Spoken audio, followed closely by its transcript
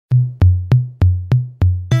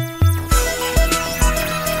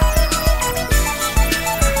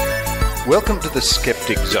Welcome to the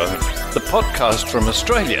Skeptic Zone, the podcast from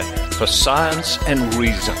Australia for science and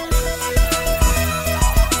reason.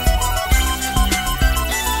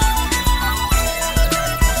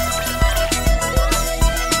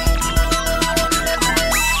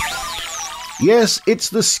 Yes, it's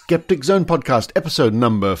the Skeptic Zone podcast, episode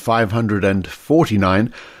number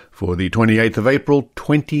 549 for the 28th of April,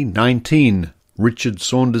 2019. Richard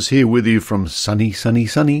Saunders here with you from sunny,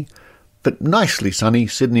 but nicely sunny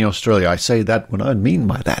Sydney, Australia. I say that what I mean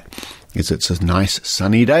by that is it's a nice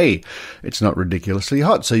sunny day. It's not ridiculously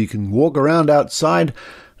hot, so you can walk around outside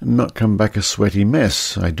and not come back a sweaty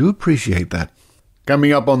mess. I do appreciate that.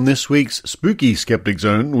 Coming up on this week's Spooky Skeptic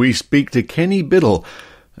Zone, we speak to Kenny Biddle,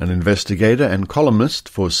 an investigator and columnist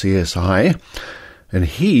for CSI, and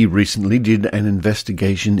he recently did an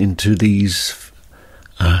investigation into these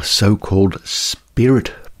so-called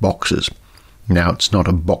spirit boxes. Now, it's not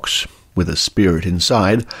a box with a spirit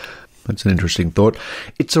inside. That's an interesting thought.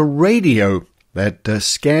 It's a radio that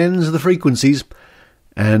scans the frequencies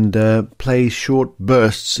and plays short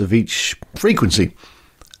bursts of each frequency.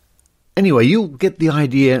 Anyway, you'll get the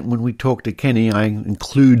idea when we talk to Kenny. I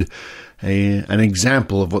include an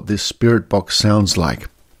example of what this spirit box sounds like.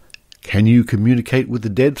 Can you communicate with the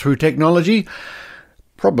dead through technology?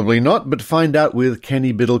 Probably not, but find out with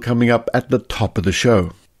Kenny Biddle coming up at the top of the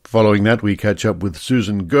show. Following that, we catch up with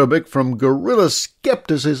Susan Gerbic from Guerrilla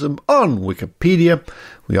Skepticism on Wikipedia.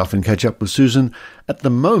 We often catch up with Susan. At the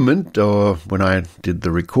moment, or when I did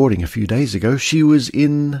the recording a few days ago, she was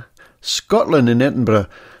in Scotland, in Edinburgh,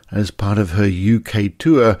 as part of her UK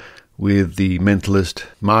tour with the mentalist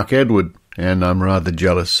Mark Edward. And I'm rather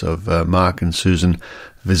jealous of Mark and Susan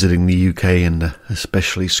visiting the UK and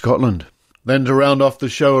especially Scotland. Then to round off the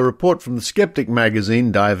show, a report from the Skeptic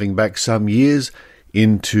magazine diving back some years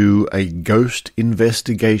into a ghost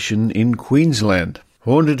investigation in Queensland.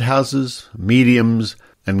 Haunted houses, mediums,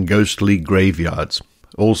 and ghostly graveyards.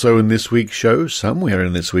 Also in this week's show, somewhere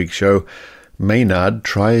in this week's show, Maynard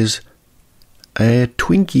tries a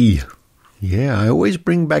Twinkie. Yeah, I always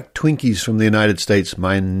bring back Twinkies from the United States.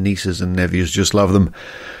 My nieces and nephews just love them.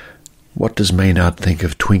 What does Maynard think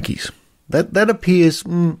of Twinkies? That appears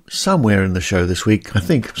somewhere in the show this week, I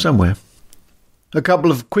think, somewhere. A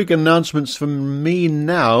couple of quick announcements from me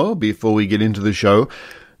now before we get into the show.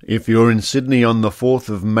 If you're in Sydney on the 4th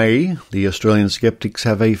of May, the Australian Skeptics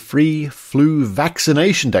have a free flu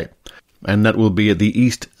vaccination day, and that will be at the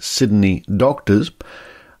East Sydney Doctors.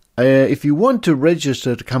 If you want to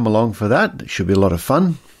register to come along for that, it should be a lot of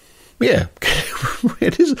fun. Yeah,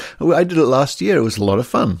 it is. I did it last year. It was a lot of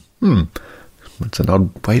fun. That's an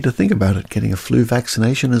odd way to think about it. Getting a flu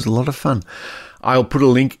vaccination is a lot of fun. I'll put a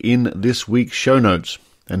link in this week's show notes.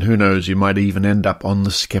 And who knows, you might even end up on the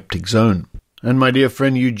Skeptic Zone. And my dear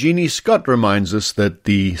friend Eugenie Scott reminds us that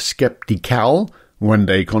the Skeptical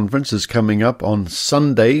one-day conference is coming up on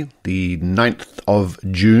Sunday, the 9th of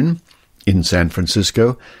June in San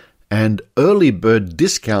Francisco. And early bird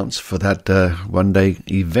discounts for that one-day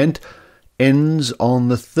event ends on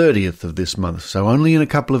the 30th of this month, so only in a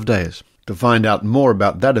couple of days. To find out more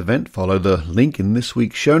about that event, follow the link in this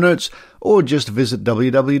week's show notes, or just visit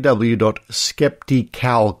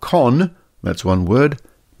www.skepticalcon, that's one word,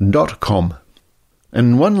 .com.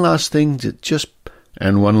 And one last thing that just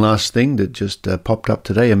popped up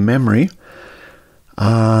today, a memory,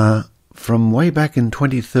 from way back in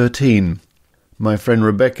 2013. My friend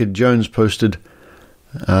Rebecca Jones posted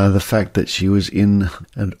the fact that she was in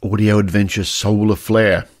an audio adventure, Solar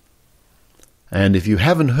Flare. And if you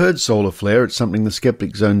haven't heard Solar Flare, it's something the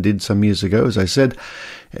Skeptic Zone did some years ago. As I said,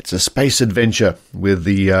 it's a space adventure with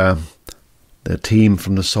the team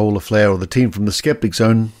from the Solar Flare, or the team from the Skeptic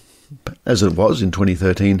Zone, as it was in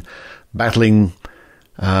 2013, battling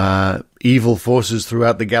evil forces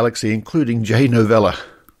throughout the galaxy, including J. Novella.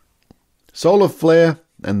 Solar Flare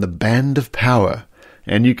and the Band of Power.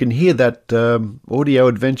 And you can hear that audio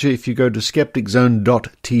adventure if you go to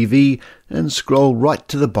skepticzone.tv and scroll right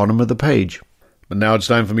to the bottom of the page. But now it's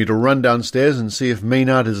time for me to run downstairs and see if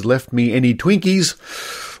Maynard has left me any Twinkies.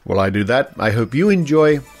 While I do that, I hope you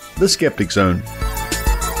enjoy the Skeptic Zone.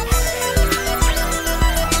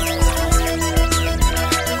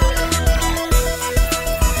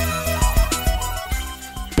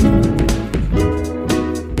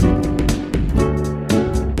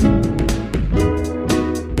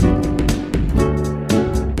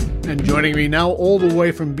 Joining me now all the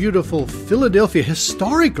way from beautiful Philadelphia,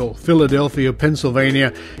 historical Philadelphia,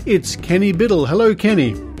 Pennsylvania, it's Kenny Biddle. Hello,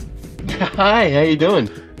 Kenny. Hi, how you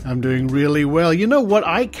doing? I'm doing really well. You know what?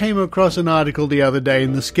 I came across an article the other day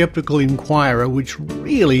in the Skeptical Inquirer which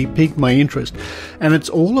really piqued my interest. And it's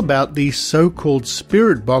all about these so-called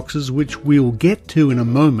spirit boxes, which we'll get to in a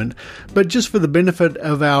moment. But just for the benefit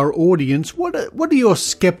of our audience, what are your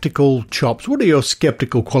skeptical chops? What are your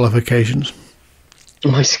skeptical qualifications?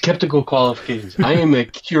 My skeptical qualifications. I am a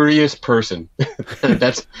curious person.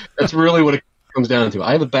 That's really what it comes down to.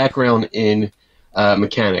 I have a background in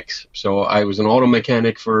mechanics. So I was an auto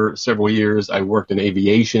mechanic for several years. I worked in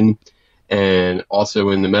aviation and also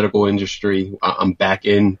in the medical industry. I'm back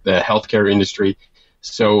in the healthcare industry.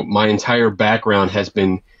 So my entire background has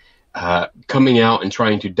been coming out and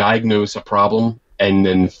trying to diagnose a problem and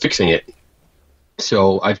then fixing it.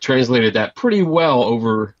 So I've translated that pretty well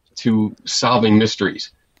over to solving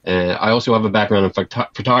mysteries. I also have a background in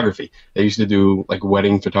photography. I used to do like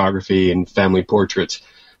wedding photography and family portraits.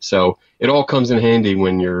 So it all comes in handy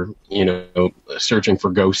when you're, searching for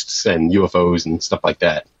ghosts and UFOs and stuff like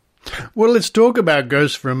that. Well, let's talk about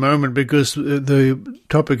ghosts for a moment, because the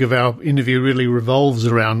topic of our interview really revolves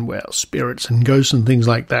around, spirits and ghosts and things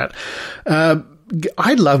like that.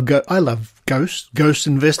 I love ghost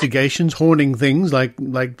investigations, haunting things like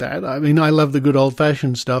that. I mean, I love the good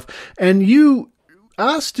old-fashioned stuff. And you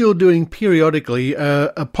are still doing periodically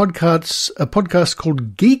a podcast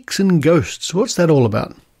called Geeks and Ghosts. What's that all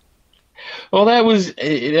about? Well,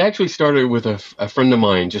 it actually started with a friend of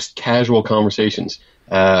mine, just casual conversations.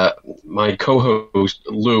 My co-host,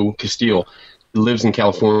 Lou Castile, lives in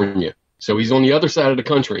California. So he's on the other side of the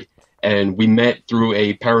country, and we met through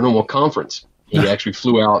a paranormal conference. He actually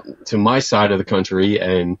flew out to my side of the country,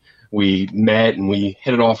 and we met, and we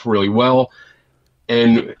hit it off really well.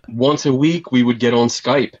 And once a week, we would get on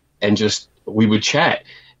Skype, and we would chat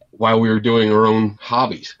while we were doing our own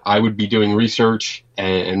hobbies. I would be doing research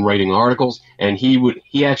and writing articles, and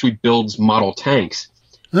he actually builds model tanks.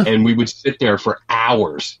 And we would sit there for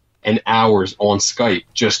hours and hours on Skype,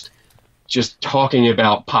 just talking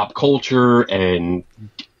about pop culture and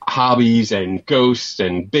hobbies and ghosts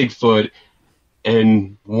and Bigfoot.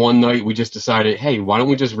 And one night we just decided, hey, why don't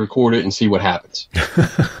we just record it and see what happens?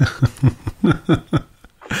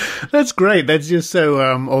 That's great. That's just so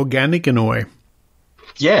organic in a way.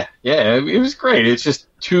 Yeah, it was great. It's just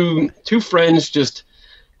two friends just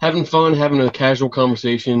having fun, having a casual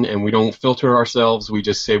conversation, and we don't filter ourselves. We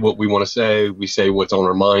just say what we want to say. We say what's on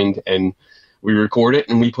our mind, and we record it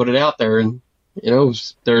and we put it out there, and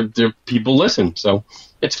there people listen. So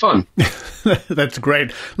it's fun. That's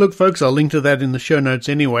great. Look, folks, I'll link to that in the show notes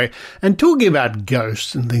anyway. And talking about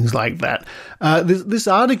ghosts and things like that, this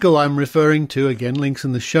article I'm referring to, again, links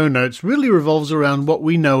in the show notes, really revolves around what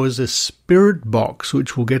we know as a spirit box,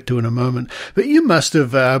 which we'll get to in a moment. But you must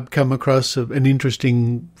have come across an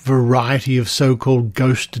interesting variety of so-called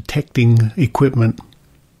ghost detecting equipment.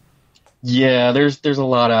 Yeah, there's a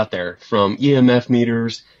lot out there, from EMF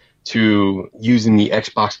meters to using the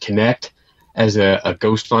Xbox Kinect as a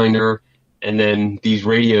ghost finder, and then these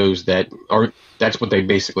radios that's what they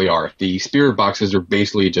basically are. The spirit boxes are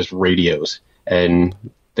basically just radios, and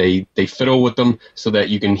they fiddle with them so that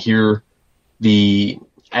you can hear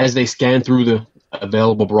as they scan through the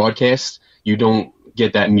available broadcasts, you don't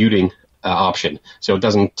get that muting option, so it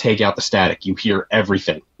doesn't take out the static. You hear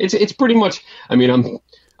everything. It's pretty much, I mean,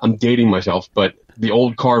 I'm dating myself, but the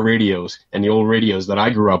old car radios and the old radios that I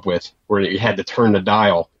grew up with, where you had to turn the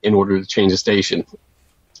dial in order to change the station,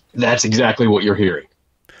 that's exactly what you're hearing.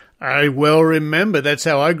 I well remember. That's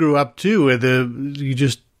how I grew up too, where you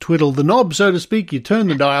just twiddle the knob, so to speak. You turn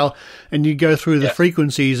the dial and you go through the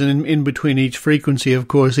frequencies, and in between each frequency, of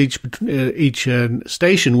course, each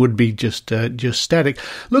station would be just static.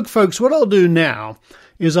 Look, folks, what I'll do now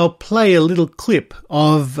is I'll play a little clip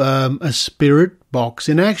of a spirit box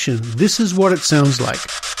in action. This is what it sounds like.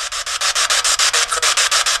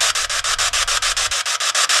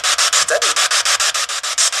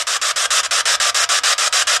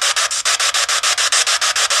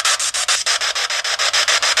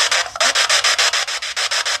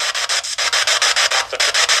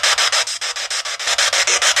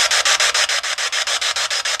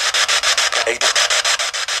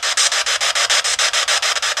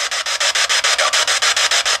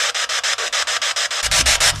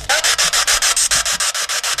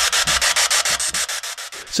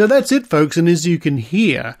 So that's it, folks, and as you can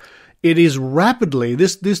hear, it is rapidly,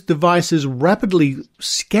 this device is rapidly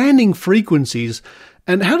scanning frequencies.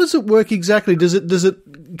 And how does it work exactly? Does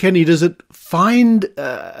it, Kenny, does it find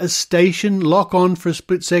a station, lock on for a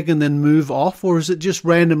split second, then move off, or is it just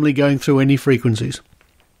randomly going through any frequencies?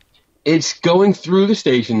 It's going through the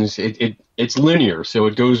stations. It's linear, so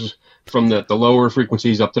it goes from the lower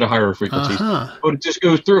frequencies up to the higher frequencies. But it just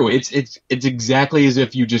goes through. It's exactly as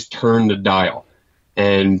if you just turn the dial,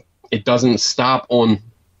 and it doesn't stop on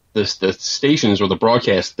the stations or the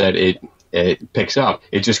broadcast that it picks up.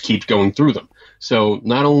 It just keeps going through them. So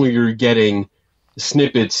not only are you getting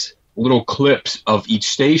snippets, little clips of each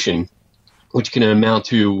station, which can amount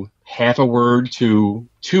to half a word to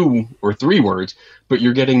 2 or 3 words, but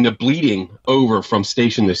you're getting the bleeding over from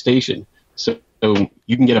station to station. So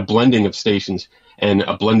you can get a blending of stations and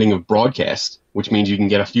a blending of broadcasts, which means you can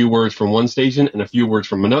get a few words from one station and a few words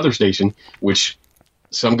from another station, which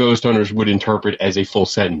some ghost hunters would interpret as a full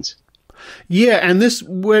sentence. Yeah, and this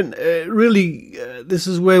this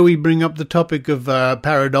is where we bring up the topic of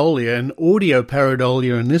pareidolia and audio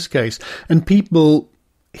pareidolia in this case, and people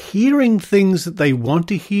hearing things that they want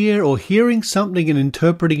to hear, or hearing something and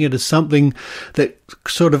interpreting it as something that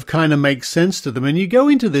sort of kind of makes sense to them. And you go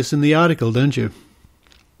into this in the article, don't you?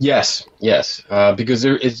 Yes, because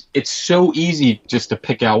it's so easy just to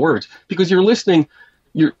pick out words, because you're listening,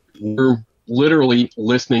 you're literally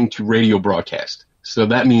listening to radio broadcast. So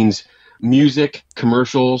that means music,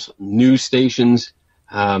 commercials, news stations,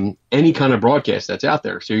 any kind of broadcast that's out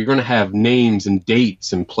there. So you're going to have names and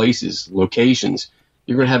dates and places, locations.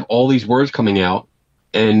 You're going to have all these words coming out.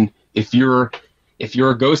 And if you're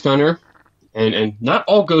a ghost hunter, and not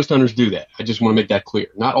all ghost hunters do that. I just want to make that clear.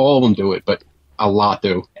 Not all of them do it, but a lot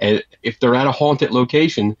do. And if they're at a haunted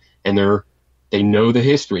location and they know the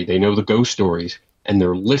history, they know the ghost stories, and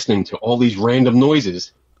they're listening to all these random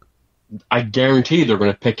noises, I guarantee they're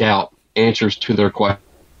going to pick out answers to their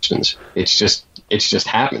questions. It just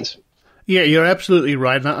happens. Yeah, you're absolutely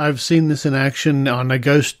right. I've seen this in action on a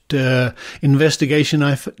ghost investigation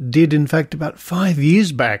I did, in fact, about 5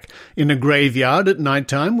 years back in a graveyard at night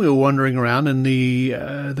time. We were wandering around, and the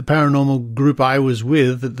paranormal group I was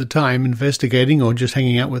with at the time, investigating or just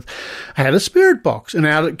hanging out with, had a spirit box, and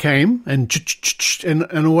out it came, and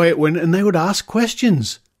away it went, and they would ask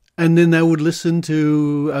questions. And then they would listen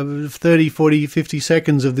to 30, 40, 50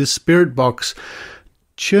 seconds of this spirit box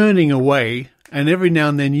churning away. And every now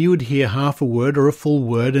and then you would hear half a word or a full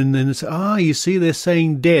word, and then it's, you see, they're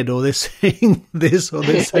saying dead, or they're saying this, or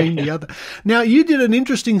they're saying the other. Now, you did an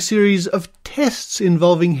interesting series of tests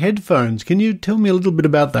involving headphones. Can you tell me a little bit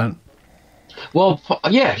about that? Well,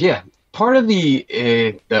 yeah. Part of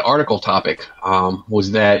the article topic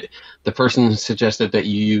was that the person suggested that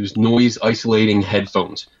you use noise-isolating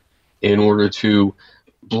headphones in order to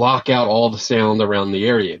block out all the sound around the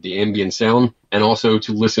area, the ambient sound, and also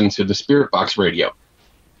to listen to the spirit box radio.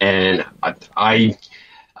 And I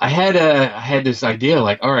had this idea,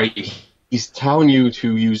 like, all right, he's telling you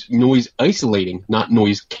to use noise isolating, not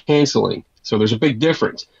noise canceling. So there's a big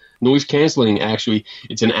difference. Noise canceling, actually,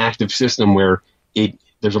 it's an active system where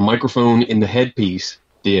there's a microphone in the headpiece,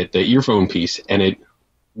 the earphone piece, and it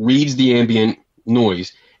reads the ambient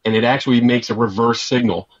noise, and it actually makes a reverse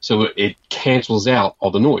signal, so it cancels out all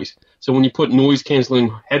the noise. So when you put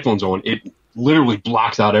noise-canceling headphones on, it literally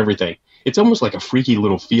blocks out everything. It's almost like a freaky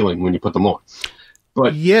little feeling when you put them on.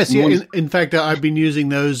 But yes, in fact, I've been using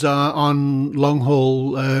those on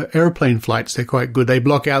long-haul airplane flights. They're quite good. They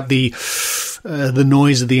block out the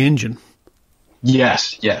noise of the engine.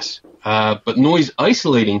 Yes. But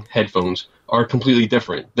noise-isolating headphones are completely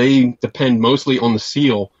different. They depend mostly on the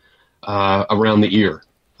seal around the ear.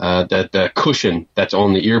 The cushion that's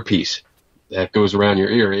on the earpiece that goes around your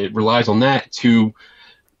ear, it relies on that to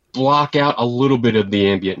block out a little bit of the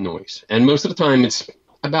ambient noise. And most of the time it's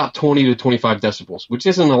about 20 to 25 decibels, which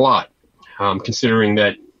isn't a lot, considering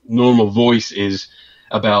that normal voice is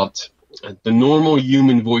about, the normal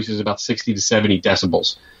human voice is about 60 to 70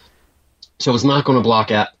 decibels. So it's not going to block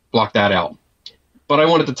that out. But I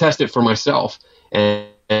wanted to test it for myself, and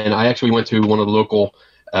I actually went to one of the local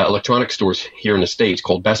electronic stores here in the States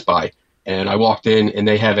called Best Buy, and I walked in, and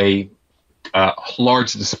they have a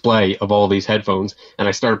large display of all these headphones, and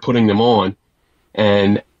I started putting them on,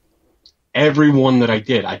 and every one that I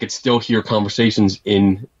did, I could still hear conversations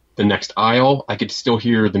in the next aisle. I could still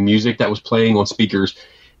hear the music that was playing on speakers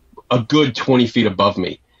a good 20 feet above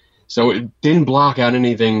me. So it didn't block out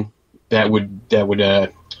anything that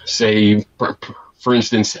would say, for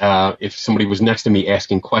instance, if somebody was next to me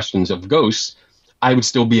asking questions of ghosts, I would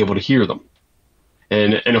still be able to hear them.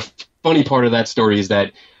 And a funny part of that story is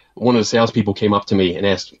that one of the salespeople came up to me and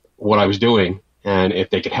asked what I was doing and if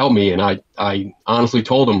they could help me. And I honestly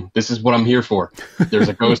told them, this is what I'm here for. There's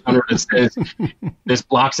a ghost hunter that says this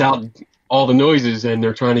blocks out all the noises, and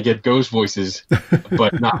they're trying to get ghost voices,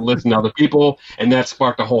 but not listen to other people. And that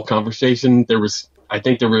sparked a whole conversation. I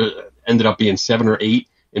think there ended up being 7 or 8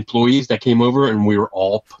 employees that came over, and we were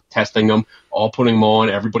all testing them, all putting them on.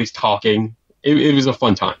 Everybody's talking. It was a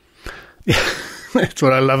fun time. Yeah. That's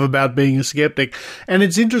what I love about being a skeptic. And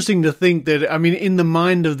it's interesting to think that, I mean, in the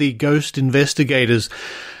mind of the ghost investigators,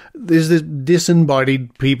 there's this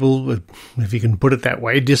disembodied people, if you can put it that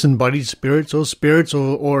way, disembodied spirits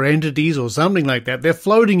or entities or something like that. They're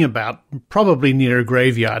floating about, probably near a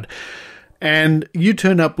graveyard. And you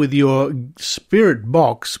turn up with your spirit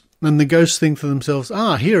box, and the ghosts think to themselves,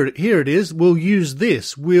 here it is. We'll use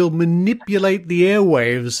this. We'll manipulate the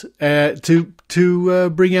airwaves to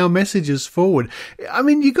bring our messages forward. I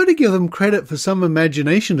mean, you've got to give them credit for some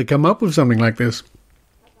imagination to come up with something like this.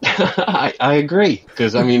 I agree,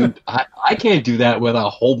 because I mean, I can't do that with a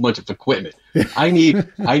whole bunch of equipment. I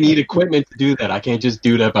need equipment to do that. I can't just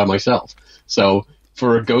do that by myself. So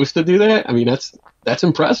for a ghost to do that, I mean, that's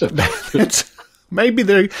impressive. Maybe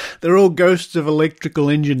they're all ghosts of electrical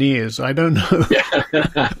engineers. I don't know.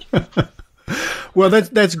 Well,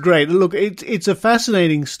 that's great. Look, it's a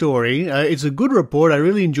fascinating story. It's a good report. I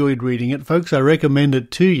really enjoyed reading it, folks. I recommend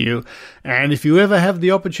it to you. And if you ever have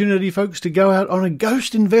the opportunity, folks, to go out on a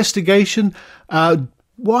ghost investigation,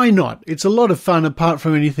 why not? It's a lot of fun apart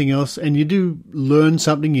from anything else, and you do learn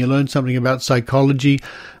something. You learn something about psychology,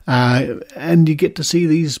 and you get to see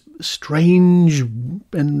these strange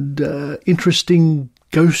and interesting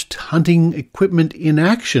ghost hunting equipment in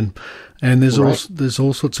action. And there's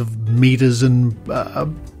all sorts of meters and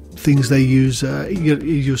things they use.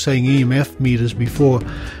 You were saying EMF meters before.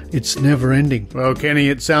 It's never ending. Well, Kenny,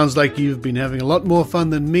 it sounds like you've been having a lot more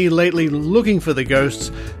fun than me lately looking for the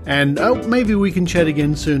ghosts. And maybe we can chat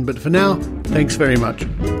again soon. But for now, thanks very much.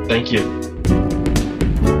 Thank you.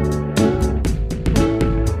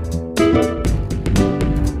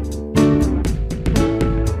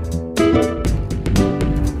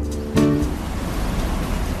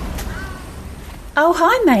 Oh,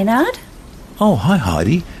 hi, Maynard. Oh, hi,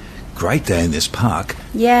 Heidi. Great day in this park.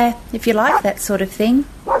 Yeah, if you like that sort of thing.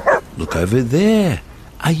 Look over there.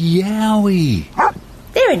 A yowie.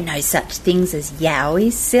 There are no such things as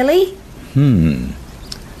yowies, silly.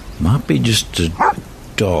 Might be just a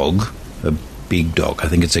dog. A big dog. I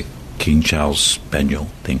think it's a King Charles Spaniel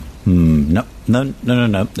thing. No.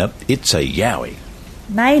 It's a yowie.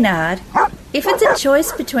 Maynard, if it's a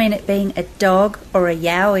choice between it being a dog or a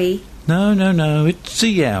yowie... No, it's a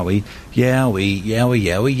yowie.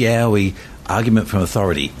 Yowie. Argument from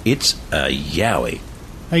authority. It's a yowie.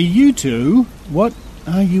 Hey, you two, what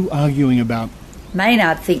are you arguing about?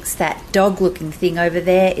 Maynard thinks that dog-looking thing over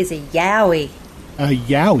there is a yowie. A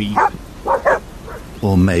yowie?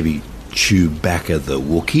 Or maybe Chewbacca the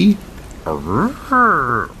Wookiee?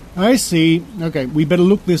 I see. Okay, we better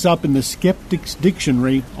look this up in the Skeptic's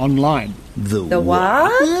Dictionary online. The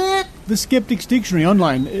what? The Skeptic's Dictionary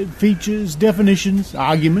online. It features definitions,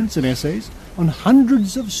 arguments, and essays on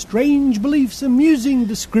hundreds of strange beliefs, amusing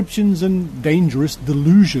descriptions, and dangerous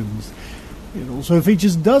delusions. It also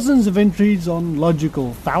features dozens of entries on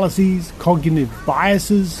logical fallacies, cognitive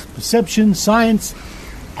biases, perception, science,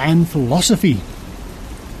 and philosophy.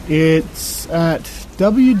 It's at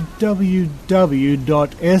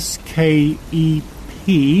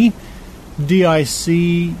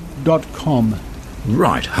www.skepdic.com.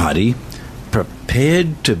 Right, Heidi.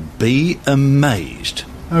 Prepared to be amazed.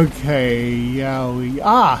 Okay,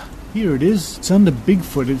 yowie. Here it is. It's under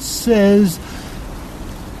Bigfoot. It says...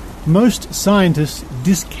 Most scientists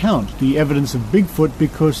discount the evidence of Bigfoot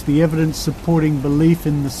because the evidence supporting belief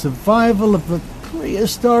in the survival of a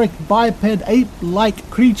prehistoric biped ape-like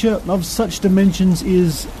creature of such dimensions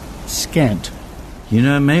is scant. You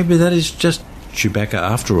know, maybe that is just Chewbacca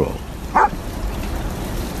after all.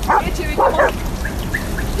 Here, Chewie, come on.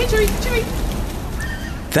 Here, Chewie.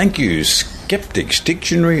 Thank you, Skeptic's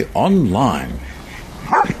Dictionary Online.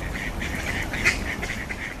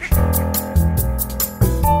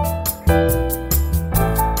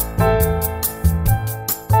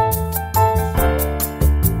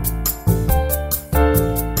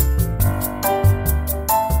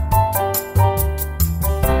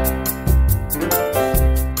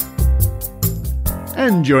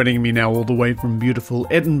 And joining me now all the way from beautiful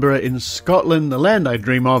Edinburgh in Scotland, the land I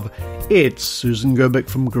dream of, it's Susan Gerbic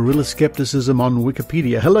from Guerrilla Skepticism on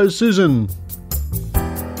Wikipedia. Hello, Susan.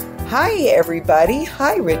 Hi, everybody.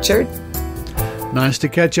 Hi, Richard. Nice to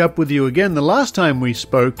catch up with you again. The last time we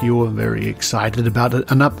spoke, you were very excited about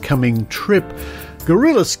an upcoming trip.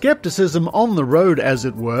 Guerrilla Skepticism on the road, as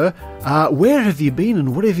it were. Where have you been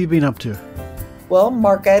and what have you been up to? Well,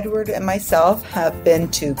 Mark Edward and myself have been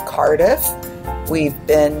to Cardiff. We've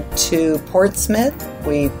been to Portsmouth.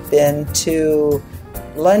 We've been to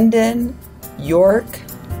London, York,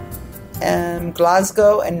 and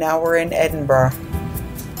Glasgow, and now we're in Edinburgh.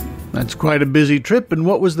 That's quite a busy trip. And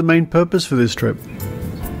what was the main purpose for this trip?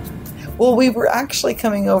 Well, we were actually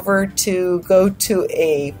coming over to go to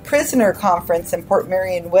a prisoner conference in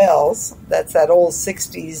Portmeirion, Wales. That's that old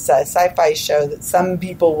 60s sci-fi show that some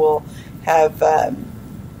people will have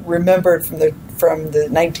remembered from the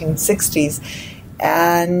 1960s.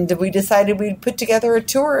 And we decided we'd put together a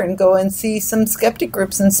tour and go and see some skeptic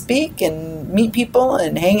groups and speak and meet people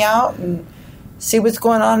and hang out and see what's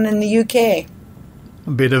going on in the UK.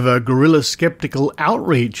 A bit of a guerrilla skeptical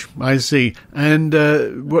outreach, I see. And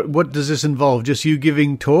what does this involve? Just you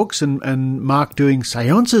giving talks and Mark doing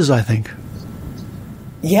seances, I think?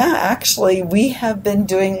 Yeah, actually, we have been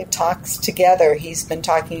doing talks together. He's been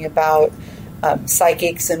talking about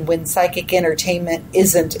psychics and when psychic entertainment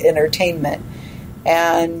isn't entertainment.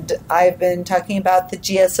 And I've been talking about the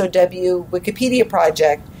GSOW Wikipedia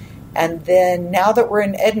project. And then now that we're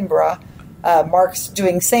in Edinburgh, Mark's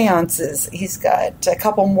doing seances. He's got a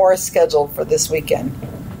couple more scheduled for this weekend.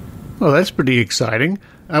 Well, that's pretty exciting.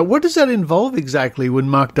 What does that involve exactly when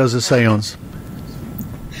Mark does a seance?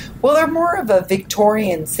 Well, they're more of a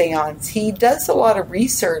Victorian seance. He does a lot of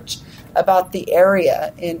research about the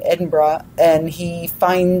area in Edinburgh, and he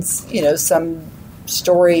finds, some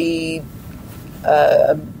story,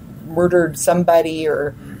 murdered somebody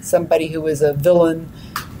or somebody who was a villain,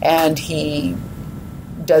 and he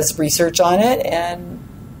does research on it and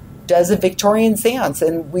does a Victorian seance,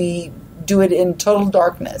 and we do it in total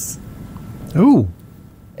darkness. Ooh.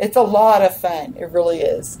 It's a lot of fun. It really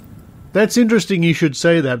is. That's interesting you should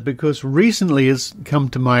say that, because recently has come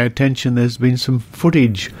to my attention there's been some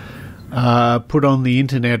footage put on the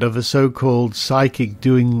internet of a so-called psychic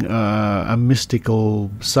doing a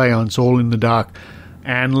mystical seance all in the dark,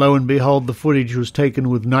 and lo and behold the footage was taken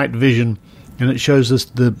with night vision, and it shows us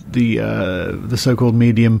the so-called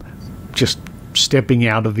medium just stepping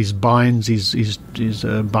out of his binds, his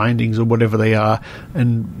bindings or whatever they are,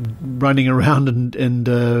 and running around and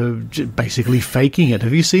basically faking it.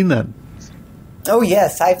 Have you seen that? Oh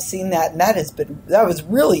yes, I've seen that, and that was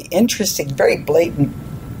really interesting, very blatant.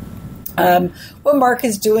 What Mark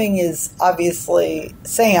is doing is obviously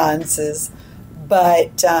seances,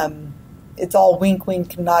 but it's all wink,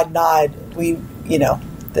 wink, nod, nod.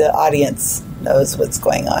 The audience knows what's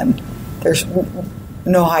going on. There's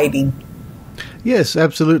no hiding. Yes,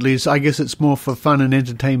 absolutely. So I guess it's more for fun and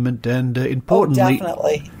entertainment, and importantly,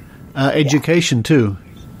 definitely, education too.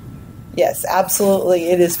 Yes, absolutely.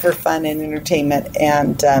 It is for fun and entertainment,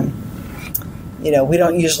 and we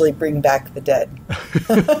don't usually bring back the dead.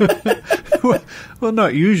 well,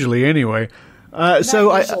 not usually, anyway. Not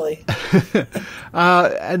usually.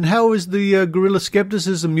 And how is the guerrilla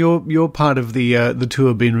skepticism, your part of the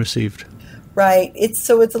tour, being received? Right. It's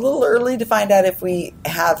a little early to find out if we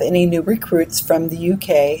have any new recruits from the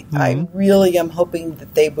UK. Mm-hmm. I really am hoping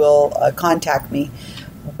that they will contact me.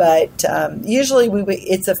 But usually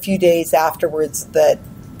it's a few days afterwards that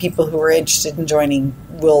people who are interested in joining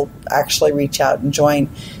will actually reach out and join.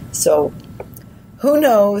 So who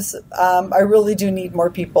knows? I really do need more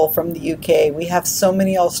people from the UK. We have so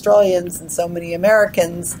many Australians and so many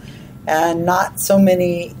Americans and not so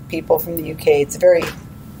many people from the UK. It's very,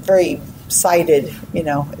 very sided,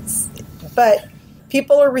 but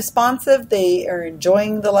people are responsive. They are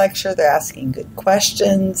enjoying the lecture. They're asking good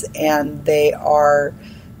questions, and they are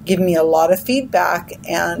giving me a lot of feedback,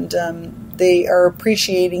 and they are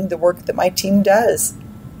appreciating the work that my team does.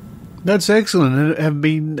 That's excellent. Have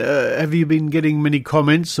you been getting many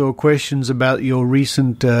comments or questions about your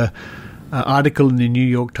recent article in the New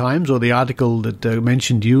York Times, or the article that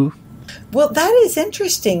mentioned you? Well, that is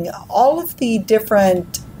interesting. All of the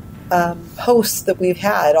different posts that we've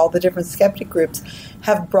had, all the different skeptic groups,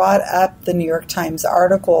 have brought up the New York Times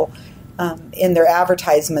article in their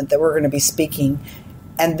advertisement that we're going to be speaking.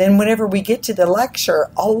 And then whenever we get to the lecture,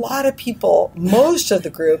 a lot of people, most of the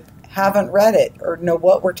group, haven't read it or know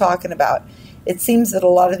what we're talking about. It seems that a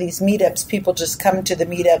lot of these meetups, people just come to the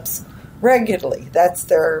meetups regularly. That's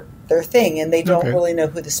their thing, and they don't really know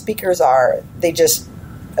who the speakers are. They just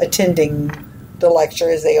attending the lecture,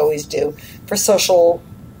 as they always do, for social,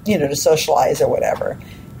 to socialize or whatever.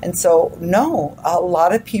 And so, no, a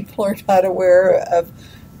lot of people are not aware of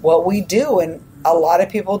what we do, and a lot of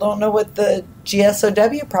people don't know what the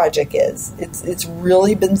GSOW project is. It's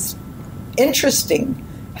really been interesting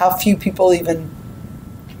how few people even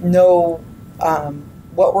know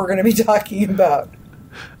what we're going to be talking about.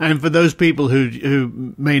 And for those people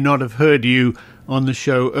who may not have heard you on the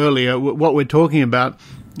show earlier, what we're talking about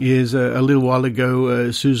is a little while ago,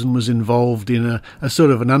 Susan was involved in a sort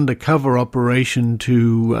of an undercover operation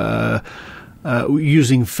to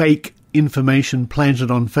using fake information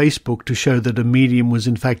planted on Facebook to show that a medium was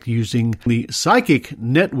in fact using the psychic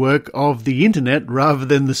network of the internet rather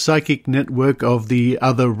than the psychic network of the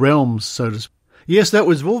other realms, so to speak. Yes, that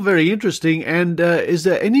was all very interesting. And is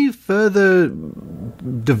there any further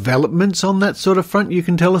developments on that sort of front you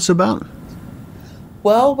can tell us about?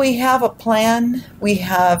 Well, we have a plan. We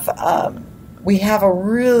have a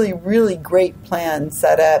really, really great plan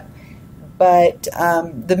set up, but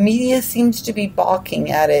the media seems to be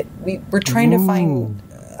balking at it. We're trying to find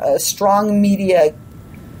a strong media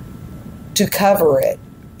to cover it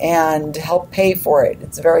and help pay for it.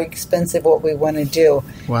 It's very expensive what we want to do.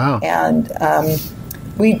 Wow. And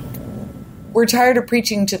we're tired of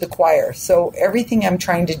preaching to the choir. So everything I'm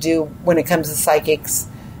trying to do when it comes to psychics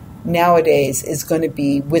nowadays is going to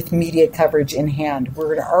be with media coverage in hand.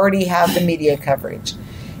 We're going to already have the media coverage.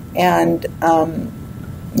 And,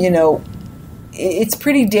 it's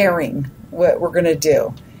pretty daring what we're going to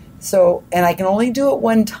do. So, and I can only do it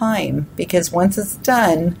one time because once it's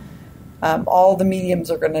done, all the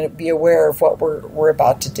mediums are going to be aware of what we're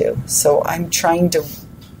about to do. So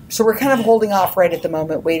we're kind of holding off right at the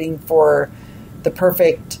moment, waiting for the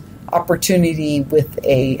perfect opportunity with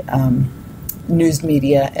a news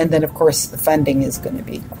media. And then, of course, the funding is going to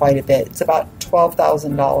be quite a bit. It's about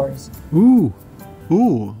 $12,000. Ooh.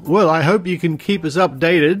 Well, I hope you can keep us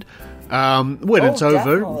updated when it's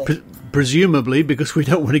over. Presumably, because we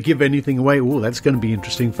don't want to give anything away. Oh, that's going to be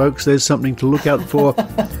interesting, folks. There's something to look out for.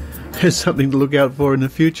 There's something to look out for in the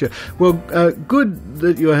future. Well, good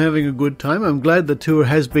that you're having a good time. I'm glad the tour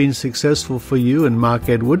has been successful for you and Mark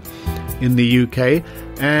Edward in the UK.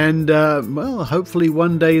 And, hopefully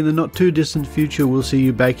one day in the not-too-distant future, we'll see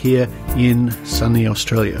you back here in sunny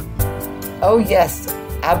Australia. Oh, yes,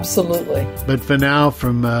 absolutely. But for now,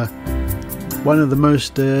 from one of the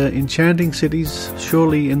most enchanting cities,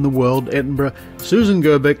 surely, in the world, Edinburgh, Susan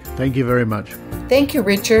Gerbic, thank you very much. Thank you,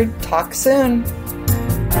 Richard. Talk soon.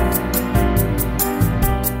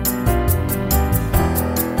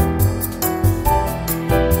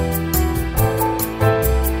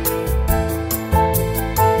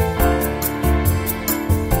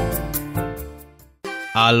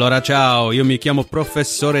 Allora ciao, io mi chiamo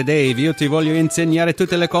Professore Dave, io ti voglio insegnare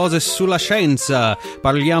tutte le cose sulla scienza.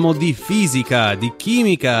 Parliamo di fisica, di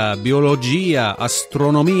chimica, biologia,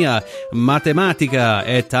 astronomia, matematica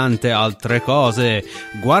e tante altre cose.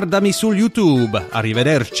 Guardami su YouTube,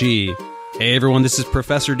 arrivederci. Hey everyone, this is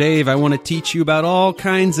Professor Dave. I want to teach you about all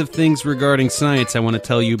kinds of things regarding science. I want to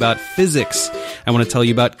tell you about physics. I want to tell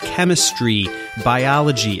you about chemistry,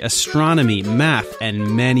 biology, astronomy, math,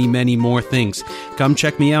 and many, many more things. Come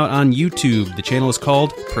check me out on YouTube. The channel is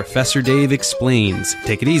called Professor Dave Explains.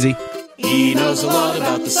 Take it easy. He knows a lot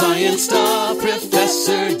about the science stuff.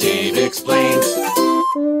 Professor Dave Explains.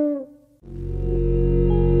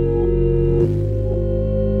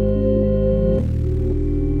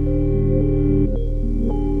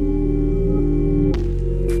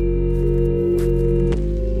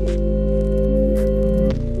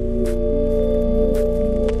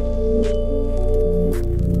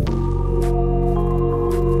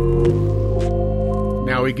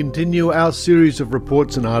 We continue our series of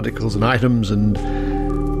reports and articles and items and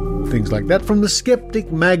things like that from the Skeptic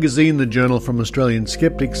magazine, the journal from Australian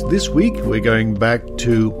skeptics. This week we're going back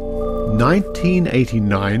to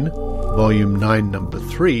 1989, volume 9, number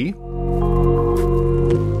 3.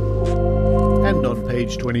 And on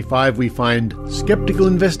page 25 we find Skeptical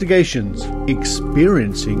Investigations,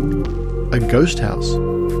 Experiencing a Ghost House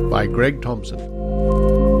by Greg Thompson.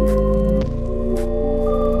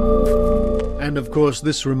 And of course,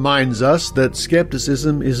 this reminds us that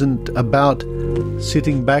skepticism isn't about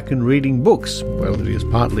sitting back and reading books. Well, it is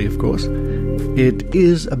partly, of course. It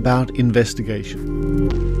is about investigation.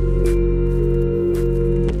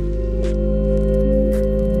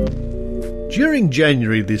 During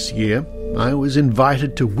January this year, I was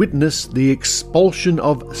invited to witness the expulsion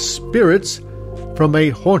of spirits from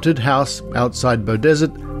a haunted house outside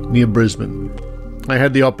Beaudesert near Brisbane. I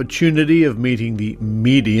had the opportunity of meeting the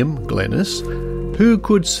medium, Glennis, who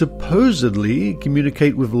could supposedly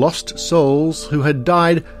communicate with lost souls who had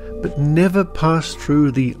died but never passed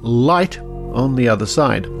through the light on the other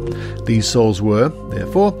side. These souls were,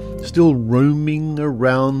 therefore, still roaming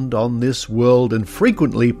around on this world and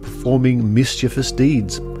frequently performing mischievous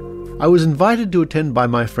deeds. I was invited to attend by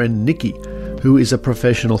my friend Nikki, who is a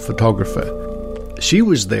professional photographer. She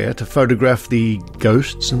was there to photograph the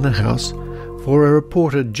ghosts in the house for a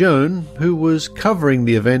reporter, Joan, who was covering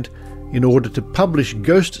the event in order to publish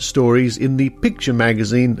ghost stories in the Picture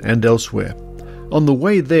magazine and elsewhere. On the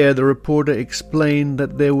way there, the reporter explained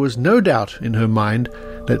that there was no doubt in her mind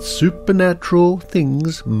that supernatural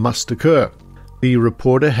things must occur. The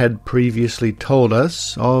reporter had previously told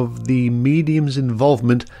us of the medium's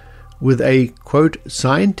involvement with a, quote,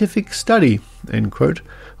 scientific study, end quote,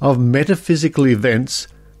 of metaphysical events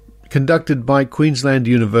conducted by Queensland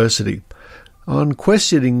University. On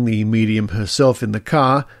questioning the medium herself in the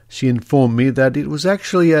car, she informed me that it was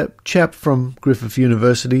actually a chap from Griffith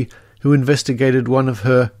University who investigated one of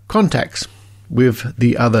her contacts with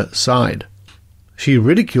the other side. She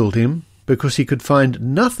ridiculed him because he could find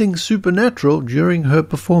nothing supernatural during her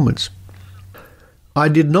performance. I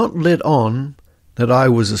did not let on that I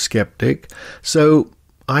was a skeptic, so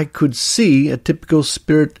I could see a typical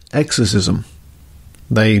spirit exorcism.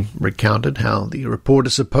 They recounted how the reporter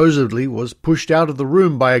supposedly was pushed out of the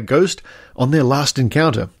room by a ghost on their last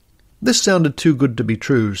encounter. This sounded too good to be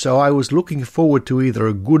true, so I was looking forward to either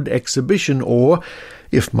a good exhibition or,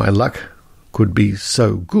 if my luck could be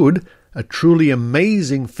so good, a truly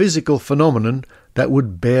amazing physical phenomenon that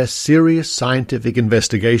would bear serious scientific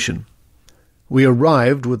investigation. We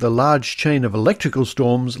arrived with a large chain of electrical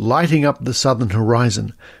storms lighting up the southern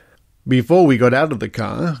horizon. Before we got out of the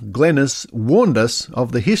car, Glennis warned us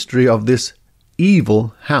of the history of this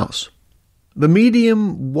evil house. The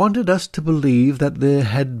medium wanted us to believe that there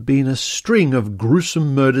had been a string of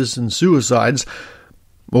gruesome murders and suicides,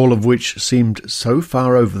 all of which seemed so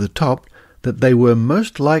far over the top that they were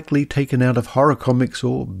most likely taken out of horror comics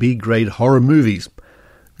or B-grade horror movies.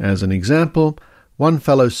 As an example, one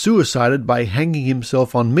fellow suicided by hanging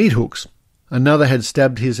himself on meat hooks. Another had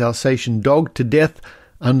stabbed his Alsatian dog to death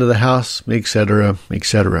under the house, etc.,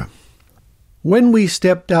 etc. When we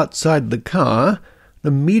stepped outside the car,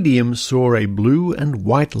 the medium saw a blue and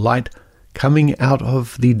white light coming out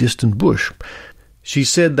of the distant bush. She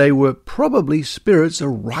said they were probably spirits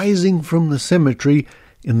arising from the cemetery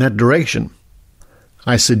in that direction.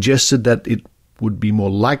 I suggested that it would be more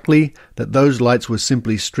likely that those lights were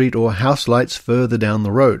simply street or house lights further down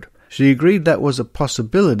the road. She agreed that was a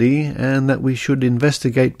possibility and that we should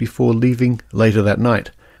investigate before leaving later that night.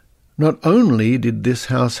 Not only did this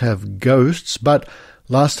house have ghosts, but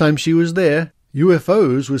last time she was there,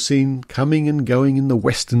 UFOs were seen coming and going in the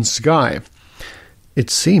western sky. It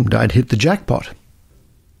seemed I'd hit the jackpot.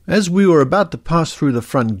 As we were about to pass through the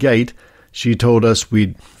front gate, she told us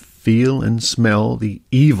we'd feel and smell the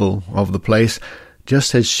evil of the place,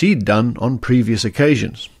 just as she'd done on previous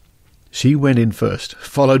occasions. She went in first,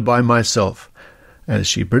 followed by myself. As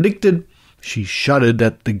she predicted, she shuddered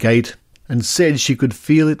at the gate and said she could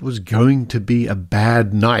feel it was going to be a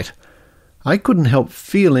bad night. I couldn't help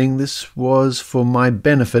feeling this was for my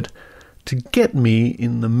benefit, to get me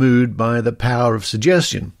in the mood by the power of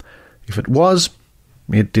suggestion. If it was,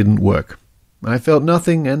 it didn't work. I felt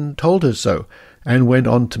nothing and told her so, and went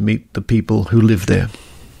on to meet the people who live there.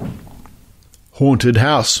 Haunted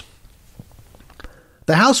house.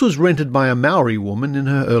 The house was rented by a Maori woman in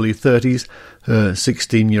her early 30s, her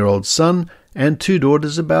 16-year-old son, and two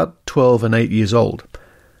daughters about 12 and 8 years old.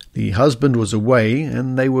 The husband was away,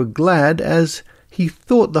 and they were glad as he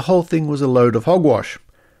thought the whole thing was a load of hogwash.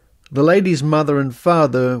 The lady's mother and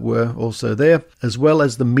father were also there, as well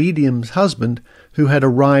as the medium's husband, who had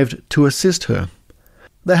arrived to assist her.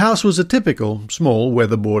 The house was a typical small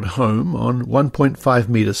weatherboard home on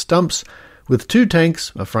 1.5-metre stumps, with 2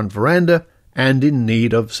 tanks, a front veranda, and in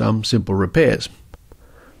need of some simple repairs.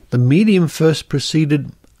 The medium first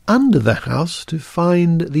proceeded under the house to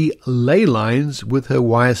find the ley lines with her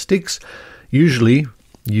wire sticks, usually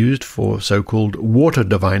used for so-called water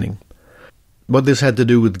divining. What this had to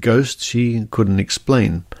do with ghosts she couldn't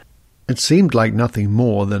explain. It seemed like nothing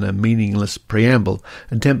more than a meaningless preamble,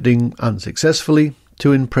 attempting unsuccessfully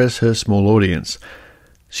to impress her small audience.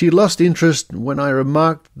 She lost interest when I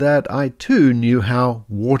remarked that I too knew how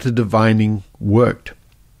water divining worked.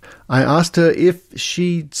 I asked her if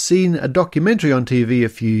she'd seen a documentary on TV a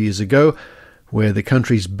few years ago where the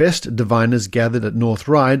country's best diviners gathered at North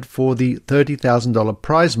Ryde for the $30,000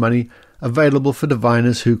 prize money available for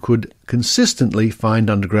diviners who could consistently find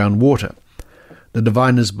underground water. The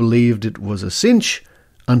diviners believed it was a cinch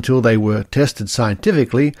until they were tested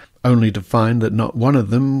scientifically, only to find that not one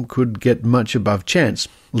of them could get much above chance,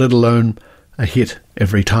 let alone a hit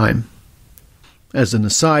every time. As an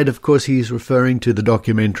aside, of course, he's referring to the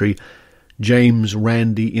documentary James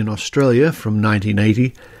Randi in Australia from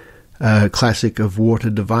 1980, a classic of water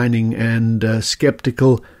divining and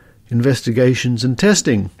skeptical investigations and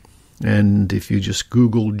testing. And if you just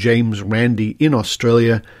Google James Randi in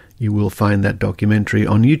Australia, you will find that documentary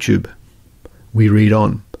on YouTube. We read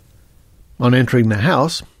on. On entering the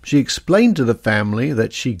house, she explained to the family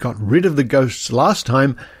that she got rid of the ghosts last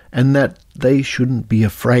time and that they shouldn't be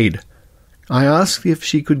afraid. I asked if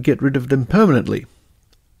she could get rid of them permanently.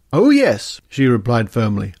 "Oh, yes," she replied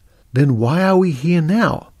firmly. "Then why are we here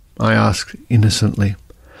now?" I asked innocently.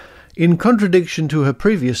 In contradiction to her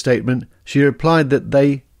previous statement, she replied that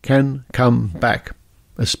they can come back,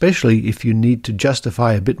 especially if you need to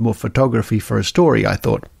justify a bit more photography for a story, I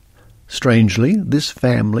thought. Strangely, this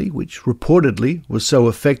family, which reportedly was so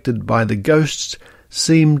affected by the ghosts,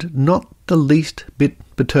 seemed not the least bit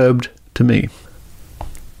perturbed to me.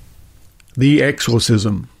 The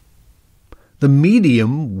exorcism. The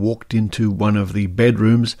medium walked into one of the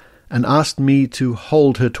bedrooms and asked me to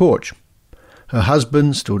hold her torch. Her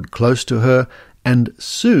husband stood close to her, and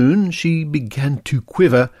soon she began to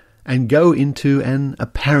quiver and go into an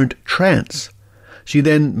apparent trance. She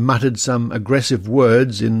then muttered some aggressive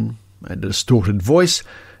words in a distorted voice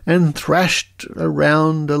and thrashed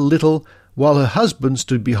around a little while her husband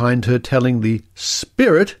stood behind her telling the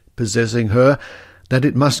spirit possessing her that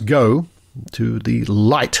it must go to the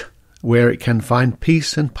light where it can find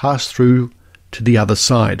peace and pass through to the other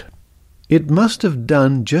side. It must have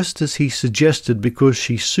done just as he suggested, because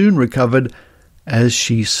she soon recovered as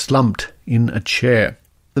she slumped in a chair.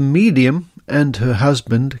 The medium and her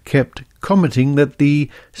husband kept commenting that the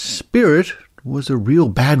spirit was a real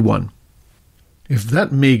bad one. If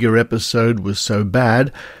that meagre episode was so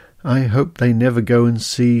bad, I hope they never go and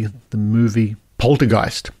see the movie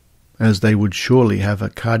Poltergeist, as they would surely have a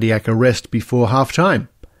cardiac arrest before half-time.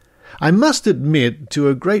 I must admit to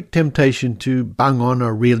a great temptation to bung on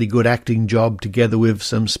a really good acting job together with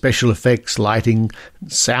some special effects, lighting,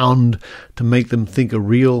 sound, to make them think a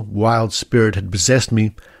real wild spirit had possessed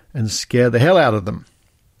me and scare the hell out of them.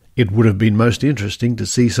 It would have been most interesting to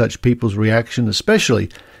see such people's reaction, especially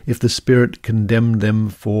if the spirit condemned them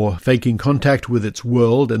for faking contact with its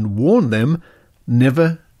world and warned them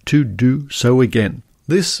never to do so again.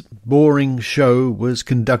 This boring show was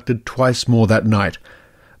conducted twice more that night.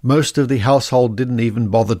 Most of the household didn't even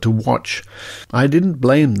bother to watch. I didn't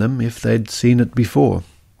blame them if they'd seen it before.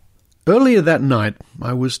 Earlier that night,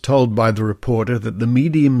 I was told by the reporter that the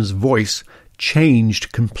medium's voice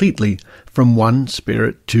changed completely from one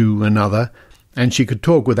spirit to another, and she could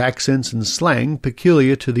talk with accents and slang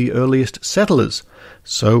peculiar to the earliest settlers,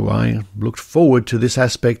 so I looked forward to this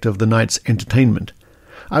aspect of the night's entertainment.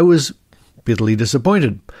 I was bitterly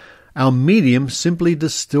disappointed. Our medium simply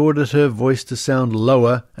distorted her voice to sound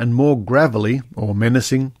lower and more gravelly or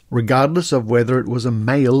menacing, regardless of whether it was a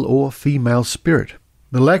male or female spirit.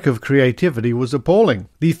 The lack of creativity was appalling.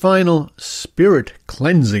 The final spirit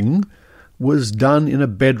cleansing was done in a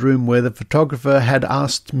bedroom where the photographer had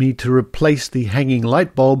asked me to replace the hanging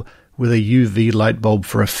light bulb with a UV light bulb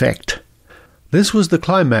for effect. This was the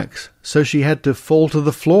climax, so she had to fall to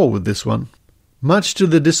the floor with this one. Much to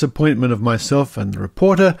the disappointment of myself and the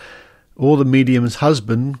reporter, all the medium's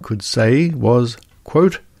husband could say was,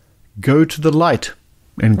 quote, "Go to the light,"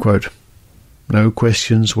 end quote. No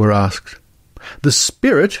questions were asked. The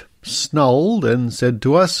spirit snarled and said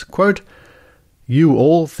to us, quote, "You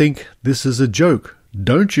all think this is a joke,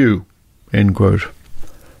 don't you?" End quote.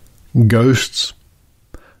 Ghosts.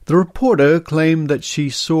 The reporter claimed that she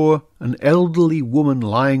saw an elderly woman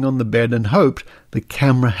lying on the bed and hoped the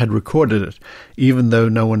camera had recorded it, even though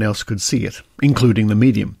no one else could see it, including the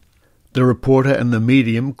medium. The reporter and the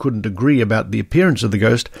medium couldn't agree about the appearance of the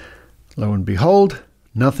ghost. Lo and behold,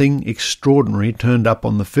 nothing extraordinary turned up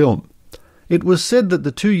on the film. It was said that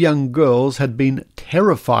the two young girls had been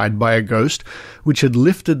terrified by a ghost which had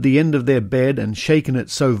lifted the end of their bed and shaken it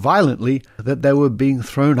so violently that they were being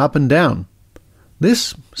thrown up and down.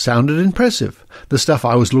 This sounded impressive, the stuff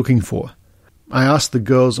I was looking for. I asked the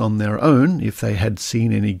girls on their own if they had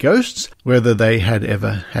seen any ghosts, whether they had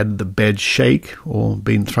ever had the bed shake or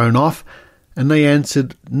been thrown off, and they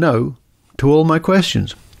answered no to all my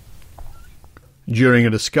questions. During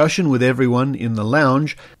a discussion with everyone in the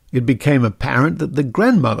lounge, it became apparent that the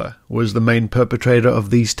grandmother was the main perpetrator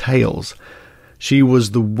of these tales. She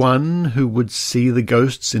was the one who would see the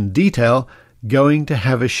ghosts in detail, going to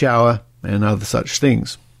have a shower and other such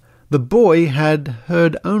things. The boy had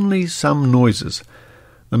heard only some noises.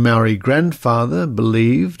 The Maori grandfather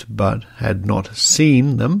believed, but had not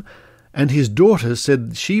seen them, and his daughter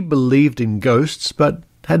said she believed in ghosts, but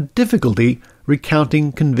had difficulty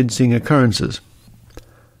recounting convincing occurrences.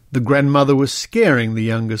 The grandmother was scaring the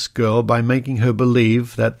youngest girl by making her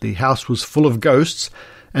believe that the house was full of ghosts,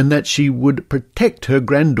 and that she would protect her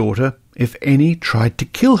granddaughter if any tried to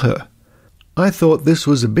kill her. I thought this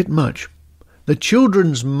was a bit much. The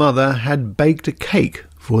children's mother had baked a cake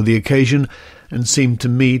for the occasion, and seemed to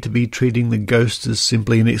me to be treating the ghosts as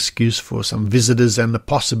simply an excuse for some visitors and the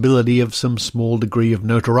possibility of some small degree of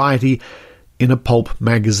notoriety in a pulp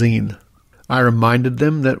magazine. I reminded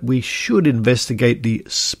them that we should investigate the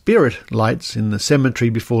spirit lights in the cemetery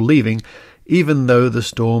before leaving, even though the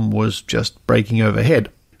storm was just breaking overhead.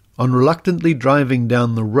 On reluctantly driving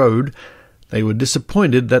down the road, they were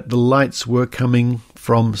disappointed that the lights were coming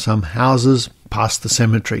from some houses past the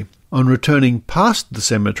cemetery. On returning past the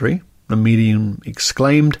cemetery, the medium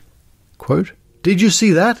exclaimed, quote, "Did you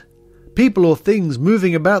see that? People or things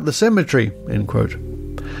moving about the cemetery," end quote.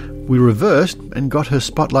 We reversed and got her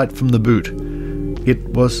spotlight from the boot. It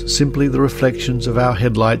was simply the reflections of our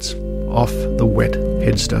headlights off the wet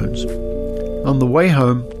headstones. On the way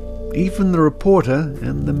home, even the reporter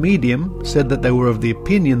and the medium said that they were of the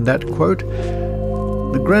opinion that, quote,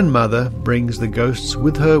 "the grandmother brings the ghosts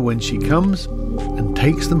with her when she comes and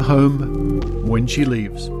takes them home when she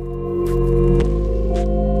leaves."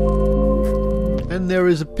 And there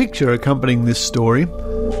is a picture accompanying this story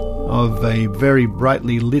of a very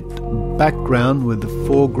brightly lit background with the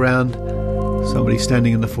foreground, somebody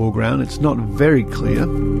standing in the foreground. It's not very clear.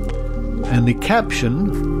 And the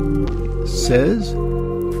caption says,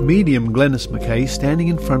 "Medium Glenys McKay standing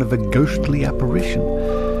in front of a ghostly apparition."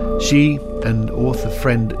 She and author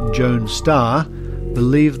friend Joan Starr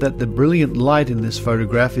believe that the brilliant light in this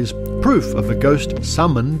photograph is proof of a ghost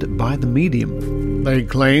summoned by the medium. They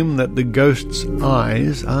claim that the ghost's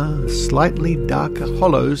eyes are slightly darker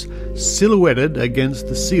hollows silhouetted against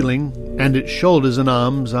the ceiling, and its shoulders and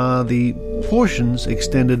arms are the portions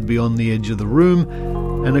extended beyond the edge of the room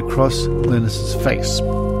and across Glenys's face.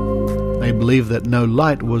 They believe that no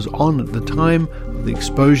light was on at the time of the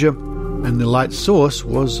exposure, and the light source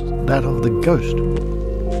was that of the ghost.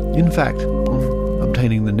 In fact, on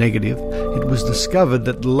obtaining the negative, it was discovered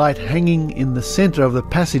that the light hanging in the center of the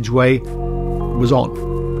passageway was on,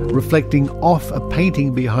 reflecting off a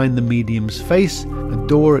painting behind the medium's face, a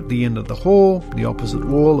door at the end of the hall, the opposite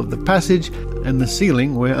wall of the passage, and the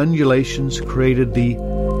ceiling where undulations created the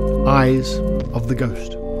eyes of the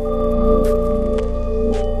ghost.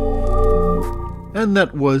 And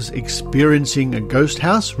that was Experiencing a Ghost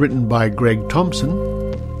House, written by Greg Thompson,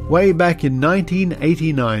 way back in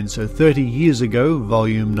 1989, so 30 years ago,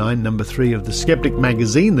 Volume 9, Number 3 of the Skeptic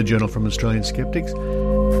magazine, the journal from Australian Skeptics.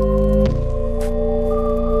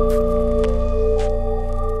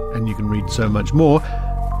 And you can read so much more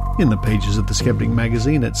in the pages of the Skeptic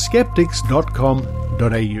magazine at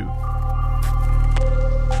skeptics.com.au.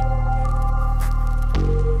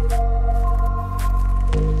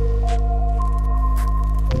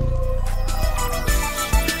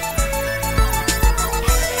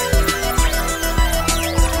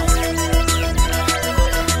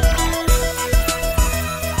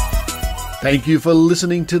 Thank you for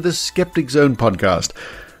listening to the Skeptic Zone podcast.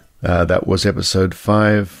 That was episode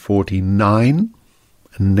 549.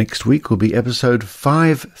 And next week will be episode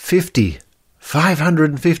 550.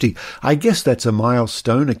 550. I guess that's a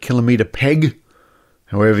milestone, a kilometre peg,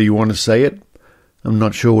 however you want to say it. I'm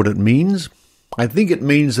not sure what it means. I think it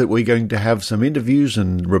means that we're going to have some interviews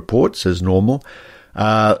and reports as normal.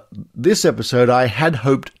 This episode, I had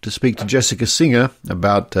hoped to speak to Jessica Singer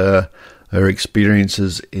about her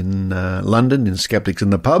experiences in London, in Skeptics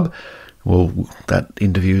in the Pub. Well, that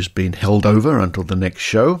interview's been held over until the next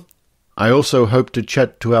show. I also hope to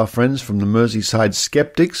chat to our friends from the Merseyside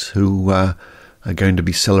Skeptics, who are going to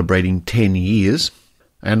be celebrating 10 years.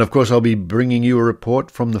 And, of course, I'll be bringing you a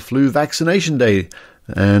report from the flu vaccination day.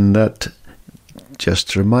 And that,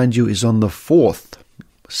 just to remind you, is on the 4th,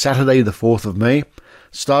 Saturday the 4th of May,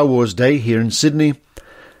 Star Wars Day here in Sydney.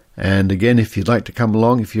 And again, if you'd like to come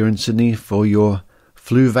along, if you're in Sydney for your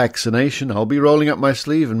flu vaccination, I'll be rolling up my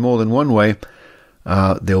sleeve in more than one way.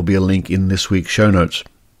 There'll be a link in this week's show notes.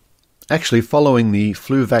 Actually, following the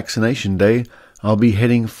flu vaccination day, I'll be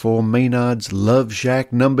heading for Maynard's Love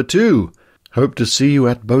Shack number 2. Hope to see you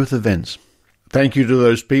at both events. Thank you to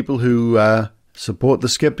those people who support the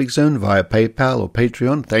Skeptic Zone via PayPal or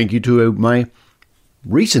Patreon. Thank you to my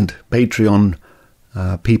recent Patreon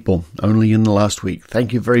people, only in the last week.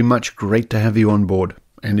 Thank you very much. Great to have you on board.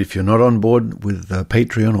 And if you're not on board with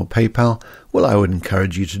Patreon or PayPal, well, I would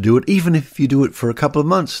encourage you to do it, even if you do it for a couple of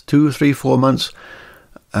months, 2, 3, 4 months.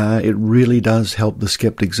 It really does help the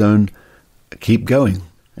Skeptic Zone keep going.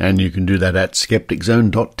 And you can do that at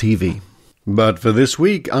skepticzone.tv. But for this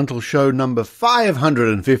week, until show number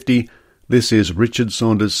 550, this is Richard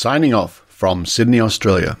Saunders signing off from Sydney,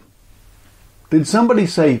 Australia. Did somebody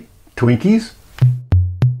say Twinkies?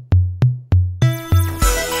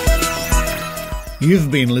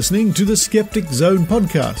 You've been listening to the Skeptic Zone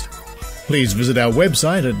podcast. Please visit our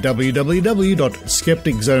website at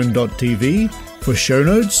www.skepticzone.tv for show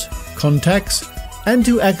notes, contacts, and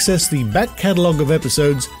to access the back catalogue of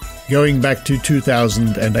episodes going back to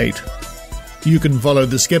 2008. You can follow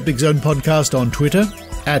the Skeptic Zone podcast on Twitter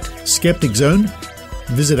at Skeptic Zone,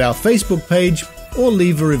 visit our Facebook page, or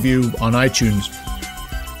leave a review on iTunes.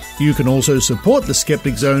 You can also support the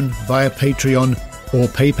Skeptic Zone via Patreon or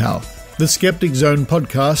PayPal. The Skeptic Zone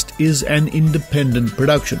podcast is an independent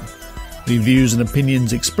production. The views and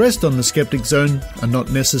opinions expressed on the Skeptic Zone are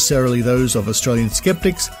not necessarily those of Australian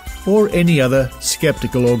skeptics or any other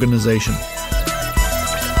skeptical organisation.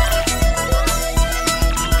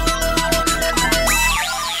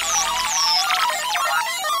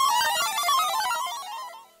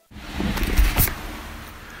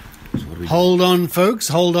 Hold on, folks,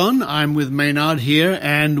 hold on. I'm with Maynard here,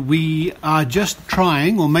 and we are just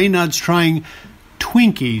trying, or Maynard's trying,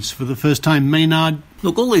 Twinkies for the first time. Maynard?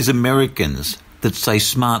 Look, all these Americans that say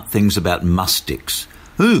smart things about mustics.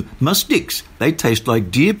 Ooh, mustics, they taste like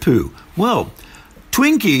deer poo. Well,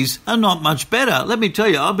 Twinkies are not much better. Let me tell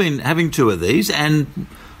you, I've been having 2 of these, and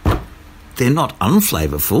they're not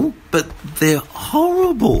unflavorful, but they're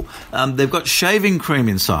horrible. They've got shaving cream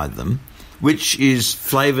inside them, which is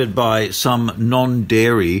flavoured by some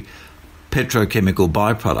non-dairy petrochemical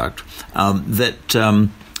byproduct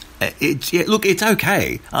it's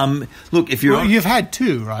okay. Look, if you're... Well, you've had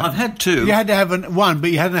 2, right? I've had 2. You had to have one,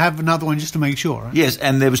 but you had to have another one just to make sure, right? Yes,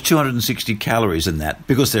 and there was 260 calories in that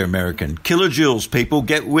because they're American. Kilojoules, people,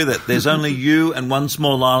 get with it. There's only you and one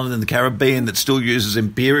small island in the Caribbean that still uses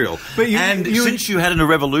imperial. But since you had a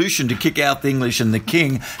revolution to kick out the English and the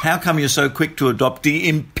king, how come you're so quick to adopt the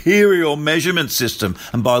imperial measurement system?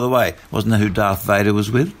 And by the way, wasn't that who Darth Vader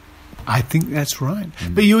was with? I think that's right.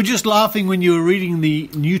 But you were just laughing when you were reading the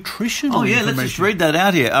nutritional information. Let's just read that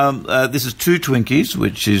out here. This is 2 Twinkies,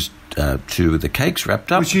 which is 2 of the cakes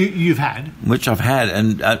wrapped up. Which you've had. Which I've had.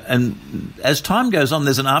 And as time goes on,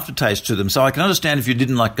 there's an aftertaste to them. So I can understand if you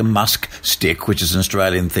didn't like the musk stick, which is an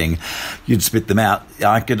Australian thing, you'd spit them out.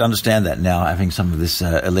 I could understand that now, having some of this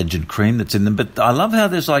alleged cream that's in them. But I love how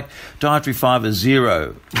there's like dietary fibre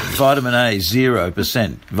 0, vitamin A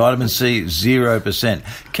 0%, vitamin C 0%,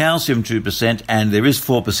 calcium 2%, and there is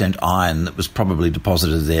 4% iron that was probably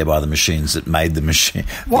deposited there by the machines that made the machine.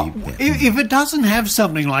 Well, if it doesn't have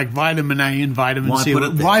something like vitamin A and vitamin C,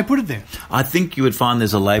 why put it there? I think you would find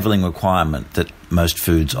there's a labelling requirement that most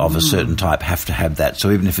foods of a certain type have to have that.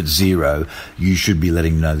 So even if it's 0, you should be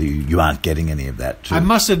letting them know that you aren't getting any of that too. I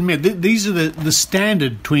must admit, these are the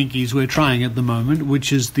standard Twinkies we're trying at the moment,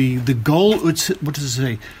 which is the gold... What does it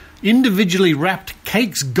say? Individually wrapped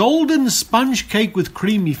cakes, golden sponge cake with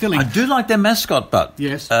creamy filling. I do like their mascot, but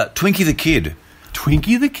yes, Twinkie the Kid.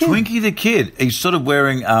 Twinkie the Kid? Twinkie the Kid. He's sort of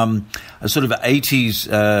wearing a sort of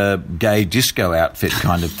 80s gay disco outfit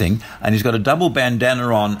kind of thing, and he's got a double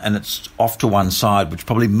bandana on, and it's off to one side, which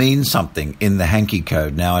probably means something in the hanky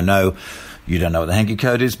code. Now, I know you don't know what the hanky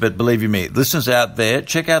code is, but believe you me, listeners out there,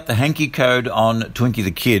 check out the hanky code on Twinkie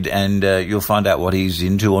the Kid, and you'll find out what he's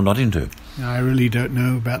into or not into. I really don't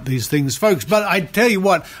know about these things, folks, but I tell you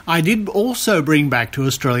what, I did also bring back to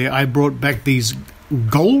Australia, I brought back these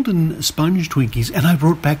golden sponge Twinkies, and I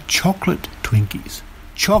brought back chocolate Twinkies.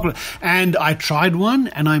 Chocolate. And I tried one,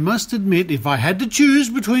 and I must admit, if I had to choose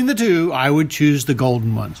between the 2, I would choose the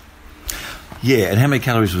golden ones. Yeah, and how many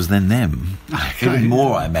calories was then them? Even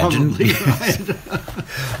more, I imagine. Right.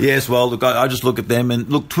 Yes, well, look, I just look at them, and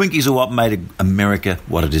look, Twinkies are what made America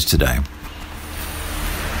what it is today.